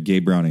naked. Yeah,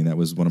 Gabe Browning, that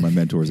was one of my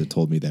mentors that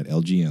told me that.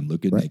 LGN,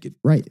 look good naked.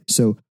 Right.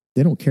 So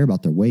they don't care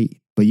about their weight.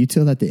 But you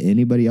tell that to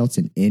anybody else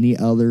in any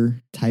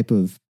other type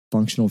of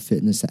functional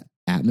fitness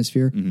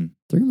atmosphere, mm-hmm.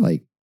 they're going to be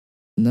like,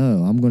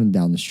 no, I'm going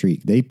down the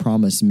street. They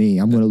promised me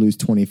I'm going to lose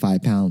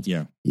 25 pounds.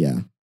 Yeah. Yeah,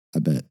 I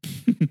bet.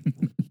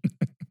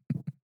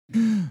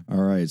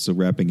 All right. So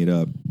wrapping it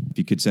up, if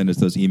you could send us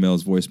those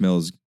emails,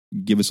 voicemails,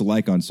 give us a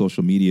like on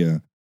social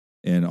media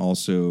and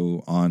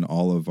also on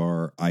all of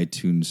our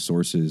iTunes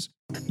sources.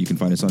 You can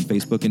find us on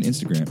Facebook and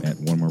Instagram at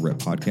One More Rep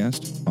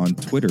Podcast, on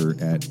Twitter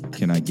at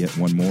Can I Get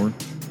One More,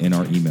 and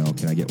our email,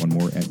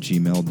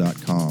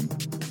 canigetonmore@gmail.com.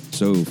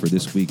 So for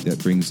this week,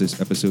 that brings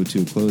this episode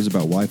to a close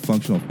about why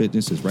functional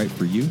fitness is right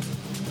for you.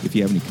 If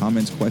you have any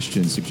comments,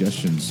 questions,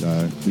 suggestions,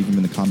 leave them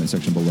in the comment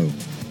section below.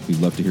 We'd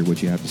love to hear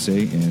what you have to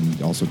say and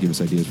also give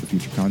us ideas for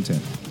future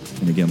content.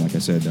 And again, like I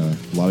said, a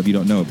lot of you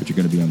don't know it, but you're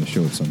going to be on the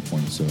show at some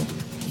point. So,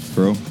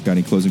 bro, got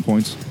any closing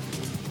points?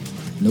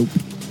 Nope.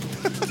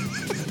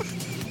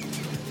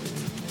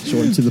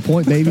 Short and to the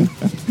point, baby.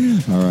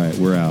 All right,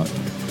 we're out.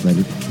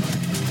 Later.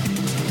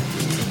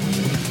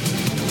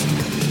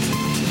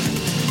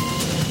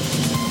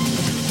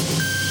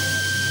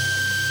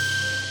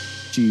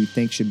 You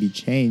think should be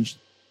changed?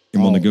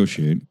 And we'll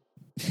negotiate.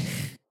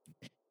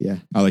 Yeah.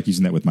 I like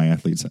using that with my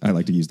athletes. I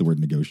like to use the word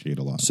negotiate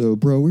a lot. So,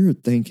 bro, we were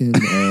thinking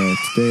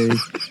today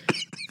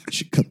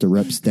should cut the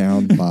reps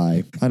down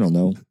by, I don't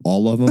know,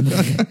 all of them.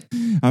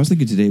 I was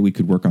thinking today we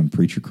could work on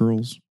preacher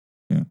curls.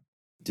 Yeah.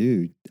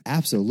 Dude,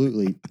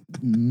 absolutely.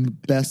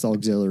 Best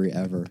auxiliary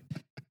ever.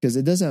 Because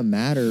it doesn't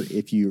matter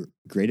if you're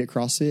great at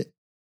CrossFit,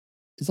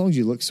 as long as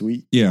you look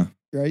sweet. Yeah.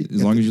 Right?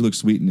 As long as you look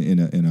sweet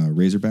in a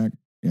Razorback.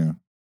 Yeah.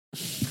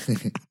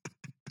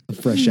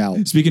 Fresh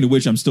out. Speaking of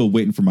which, I'm still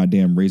waiting for my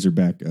damn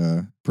Razorback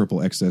purple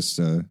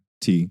XS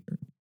tee.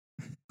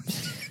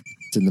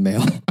 It's in the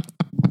mail.